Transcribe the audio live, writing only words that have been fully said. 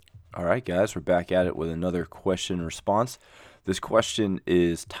All right, guys, we're back at it with another question and response. This question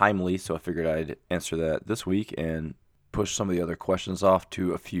is timely, so I figured I'd answer that this week and push some of the other questions off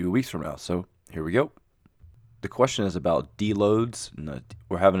to a few weeks from now. So here we go. The question is about deloads.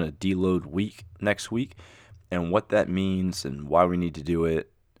 We're having a deload week next week, and what that means and why we need to do it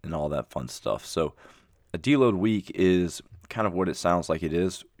and all that fun stuff. So a deload week is kind of what it sounds like it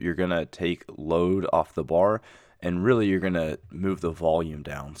is. You're going to take load off the bar, and really you're going to move the volume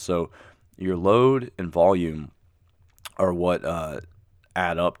down. So your load and volume are what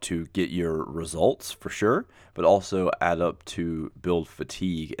add up to get your results for sure, but also add up to build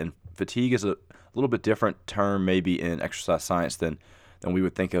fatigue. And fatigue is a little bit different term maybe in exercise science than we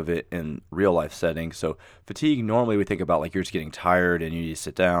would think of it in real life settings. So fatigue, normally we think about like you're just getting tired and you need to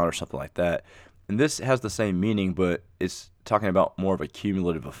sit down or something like that. And this has the same meaning, but it's talking about more of a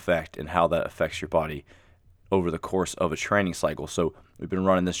cumulative effect and how that affects your body over the course of a training cycle. So we've been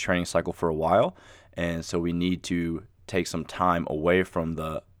running this training cycle for a while, and so we need to take some time away from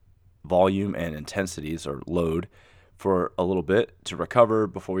the volume and intensities or load for a little bit to recover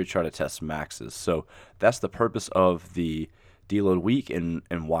before we try to test maxes. So that's the purpose of the deload week and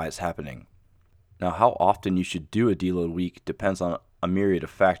why it's happening. Now, how often you should do a deload week depends on a myriad of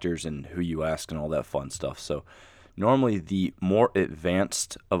factors and who you ask and all that fun stuff. So normally, the more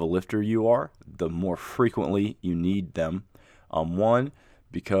advanced of a lifter you are, the more frequently you need them. One,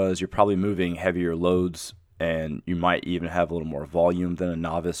 because you're probably moving heavier loads and you might even have a little more volume than a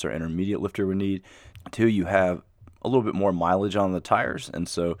novice or intermediate lifter would need. Two, you have a little bit more mileage on the tires, and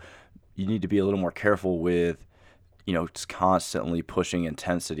so you need to be a little more careful with just constantly pushing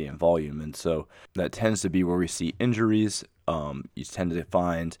intensity and volume. And so that tends to be where we see injuries. You tend to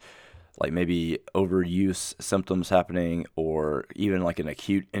find like maybe overuse symptoms happening, or even like an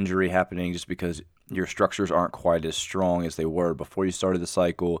acute injury happening just because your structures aren't quite as strong as they were before you started the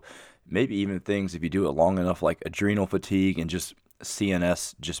cycle. Maybe even things, if you do it long enough, like adrenal fatigue and just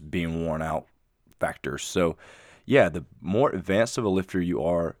CNS just being worn out factors. So yeah, the more advanced of a lifter you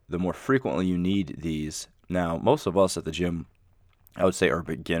are, the more frequently you need these. Now, most of us at the gym, I would say, are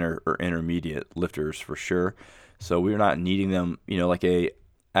beginner or intermediate lifters for sure. So we're not needing them, like a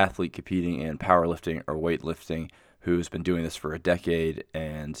athlete competing in powerlifting or weightlifting who's been doing this for a decade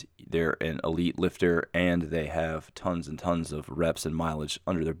and they're an elite lifter and they have tons and tons of reps and mileage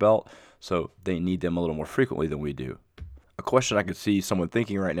under their belt. So they need them a little more frequently than we do. A question I could see someone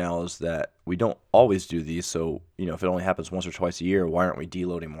thinking right now is that we don't always do these. So, if it only happens once or twice a year, why aren't we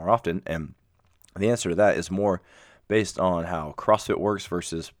deloading more often? And the answer to that is more based on how CrossFit works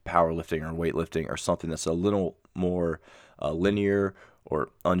versus powerlifting or weightlifting, or something that's a little more linear or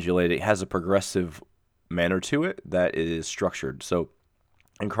undulating. It has a progressive manner to it that is structured. So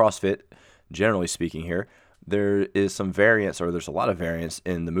in CrossFit, generally speaking here, there is some variance, or there's a lot of variance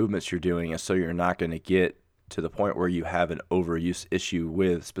in the movements you're doing, and so you're not going to get to the point where you have an overuse issue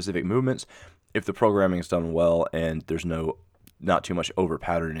with specific movements if the programming is done well and there's not too much over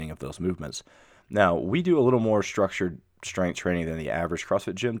patterning of those movements. Now, we do a little more structured strength training than the average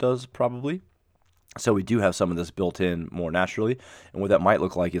CrossFit gym does, probably. So we do have some of this built in more naturally. And what that might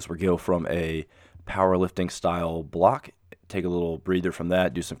look like is we go from a powerlifting style block, take a little breather from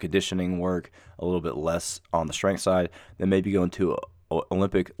that, do some conditioning work, a little bit less on the strength side, then maybe go into a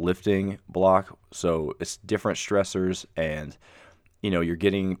Olympic lifting block. So it's different stressors, and you're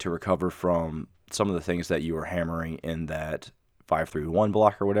getting to recover from some of the things that you were hammering in that 5-3-1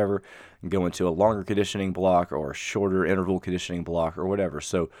 block or whatever, and go into a longer conditioning block or a shorter interval conditioning block or whatever.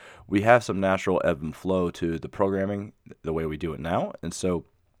 So we have some natural ebb and flow to the programming the way we do it now. And so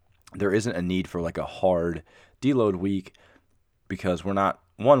there isn't a need for like a hard deload week, because we're not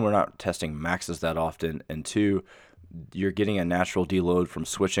testing maxes that often, and two, you're getting a natural deload from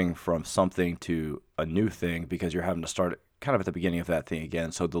switching from something to a new thing because you're having to start kind of at the beginning of that thing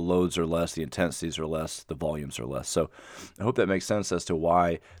again. So the loads are less, the intensities are less, the volumes are less. So I hope that makes sense as to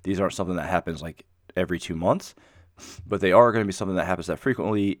why these aren't something that happens like every 2 months, but they are going to be something that happens that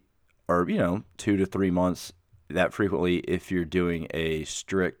frequently, or 2 to 3 months that frequently if you're doing a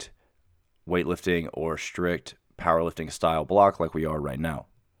strict weightlifting or strict powerlifting style block like we are right now.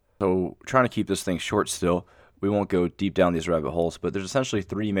 So trying to keep this thing short still, we won't go deep down these rabbit holes, but there's essentially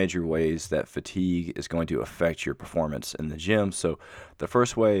 3 major ways that fatigue is going to affect your performance in the gym. So the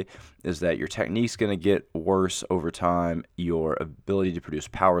first way is that your technique's going to get worse over time. Your ability to produce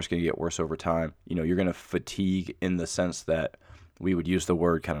power is going to get worse over time. You're going to fatigue in the sense that we would use the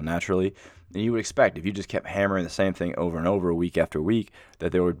word kind of naturally. And you would expect, if you just kept hammering the same thing over and over week after week,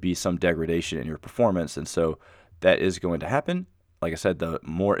 that there would be some degradation in your performance. And so that is going to happen. Like I said, the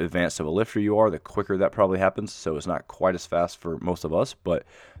more advanced of a lifter you are, the quicker that probably happens. So it's not quite as fast for most of us, but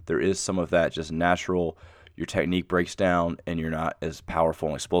there is some of that just natural, your technique breaks down and you're not as powerful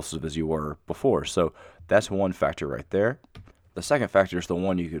and explosive as you were before. So that's one factor right there. The second factor is the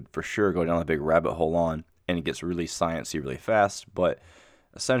one you could for sure go down a big rabbit hole on, and it gets really sciencey really fast, but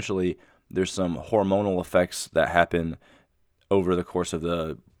essentially there's some hormonal effects that happen over the course of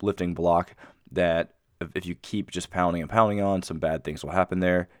the lifting block that if you keep just pounding and pounding on, some bad things will happen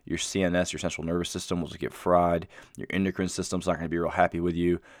there. Your CNS, your central nervous system, will just get fried. Your endocrine system's not going to be real happy with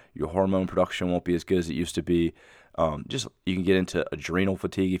you. Your hormone production won't be as good as it used to be. You can get into adrenal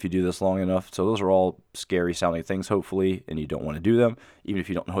fatigue if you do this long enough. So those are all scary sounding things, hopefully, and you don't want to do them, even if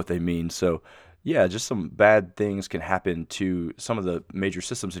you don't know what they mean. So yeah, just some bad things can happen to some of the major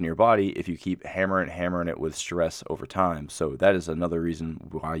systems in your body if you keep hammering it with stress over time. So that is another reason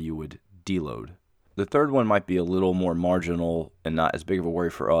why you would deload. The third one might be a little more marginal and not as big of a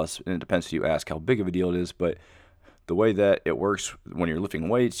worry for us, and it depends who you ask how big of a deal it is, but the way that it works when you're lifting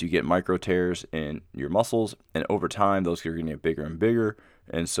weights, you get micro tears in your muscles, and over time, those are going to get bigger and bigger,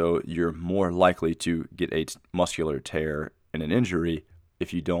 and so you're more likely to get a muscular tear and an injury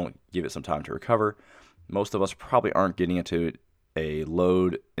if you don't give it some time to recover. Most of us probably aren't getting into a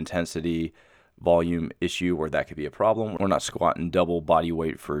load, intensity, volume issue where that could be a problem. We're not squatting double body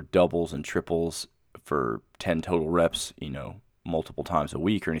weight for doubles and triples for 10 total reps, multiple times a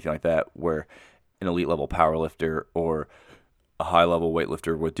week or anything like that, where an elite level powerlifter or a high level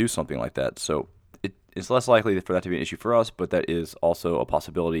weightlifter would do something like that. So it's less likely for that to be an issue for us, but that is also a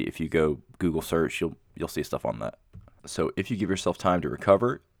possibility. If you go Google search, you'll see stuff on that. So if you give yourself time to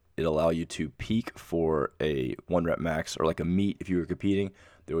recover, it'll allow you to peak for a 1 rep max, or like a meet. If you were competing,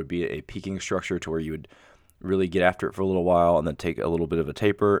 there would be a peaking structure to where you would really get after it for a little while and then take a little bit of a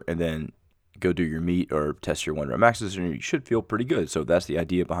taper and then go do your meet or test your 1 rep maxes, and you should feel pretty good. So that's the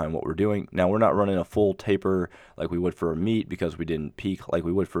idea behind what we're doing. Now, we're not running a full taper like we would for a meet because we didn't peak like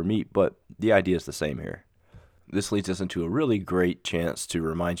we would for a meet, but the idea is the same here. This leads us into a really great chance to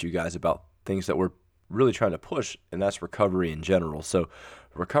remind you guys about things that we're really trying to push, and that's recovery in general. So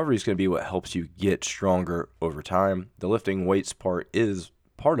recovery is going to be what helps you get stronger over time. The lifting weights part is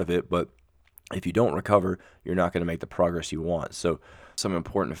part of it, but if you don't recover, you're not going to make the progress you want. So some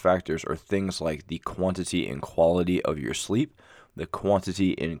important factors are things like the quantity and quality of your sleep, the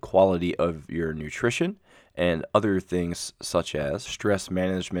quantity and quality of your nutrition, and other things such as stress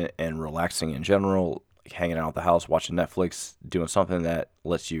management and relaxing in general, like hanging out at the house, watching Netflix, doing something that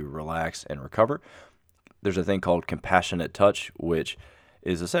lets you relax and recover. There's a thing called compassionate touch, which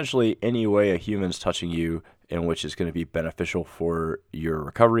is essentially any way a human's touching you in which is going to be beneficial for your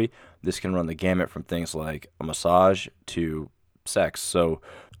recovery. This can run the gamut from things like a massage to sex. So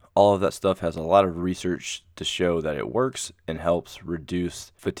all of that stuff has a lot of research to show that it works and helps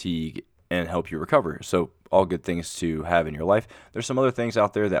reduce fatigue and help you recover. So all good things to have in your life. There's some other things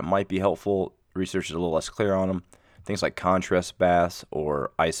out there that might be helpful. Research is a little less clear on them. Things like contrast baths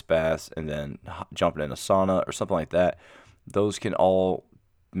or ice baths and then jumping in a sauna or something like that. Those can all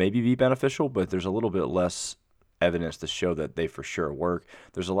maybe be beneficial, but there's a little bit less evidence to show that they for sure work.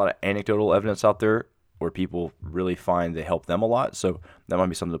 There's a lot of anecdotal evidence out there where people really find they help them a lot. So that might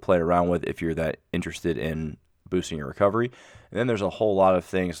be something to play around with if you're that interested in boosting your recovery. And then there's a whole lot of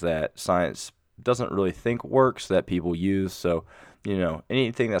things that science doesn't really think works that people use. So,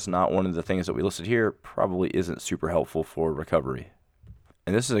 anything that's not one of the things that we listed here probably isn't super helpful for recovery.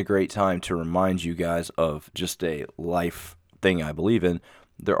 And this is a great time to remind you guys of just a life thing I believe in.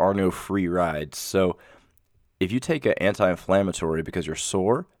 There are no free rides. So if you take an anti-inflammatory because you're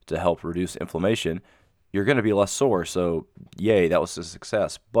sore to help reduce inflammation, you're going to be less sore. So yay, that was a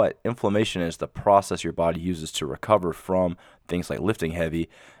success. But inflammation is the process your body uses to recover from things like lifting heavy.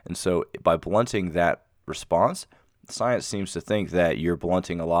 And so by blunting that response, science seems to think that you're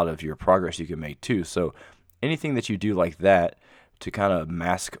blunting a lot of your progress you can make too. So anything that you do like that to kind of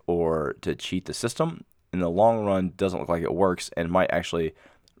mask or to cheat the system, in the long run doesn't look like it works and might actually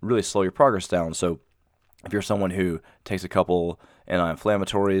really slow your progress down. So if you're someone who takes a couple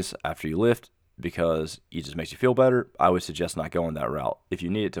anti-inflammatories after you lift because it just makes you feel better, I would suggest not going that route. If you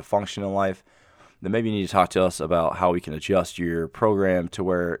need it to function in life, then maybe you need to talk to us about how we can adjust your program to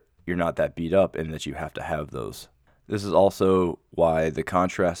where you're not that beat up and that you have to have those. This is also why the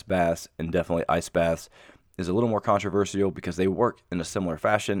contrast baths and definitely ice baths is a little more controversial because they work in a similar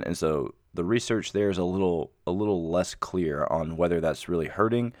fashion, and so the research there is a little less clear on whether that's really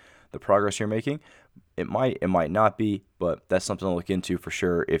hurting the progress you're making. It might not be, but that's something to look into for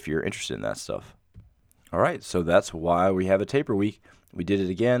sure if you're interested in that stuff. All right, so that's why we have a taper week. We did it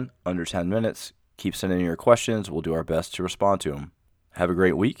again, under 10 minutes. Keep sending in your questions. We'll do our best to respond to them. Have a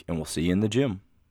great week, and we'll see you in the gym.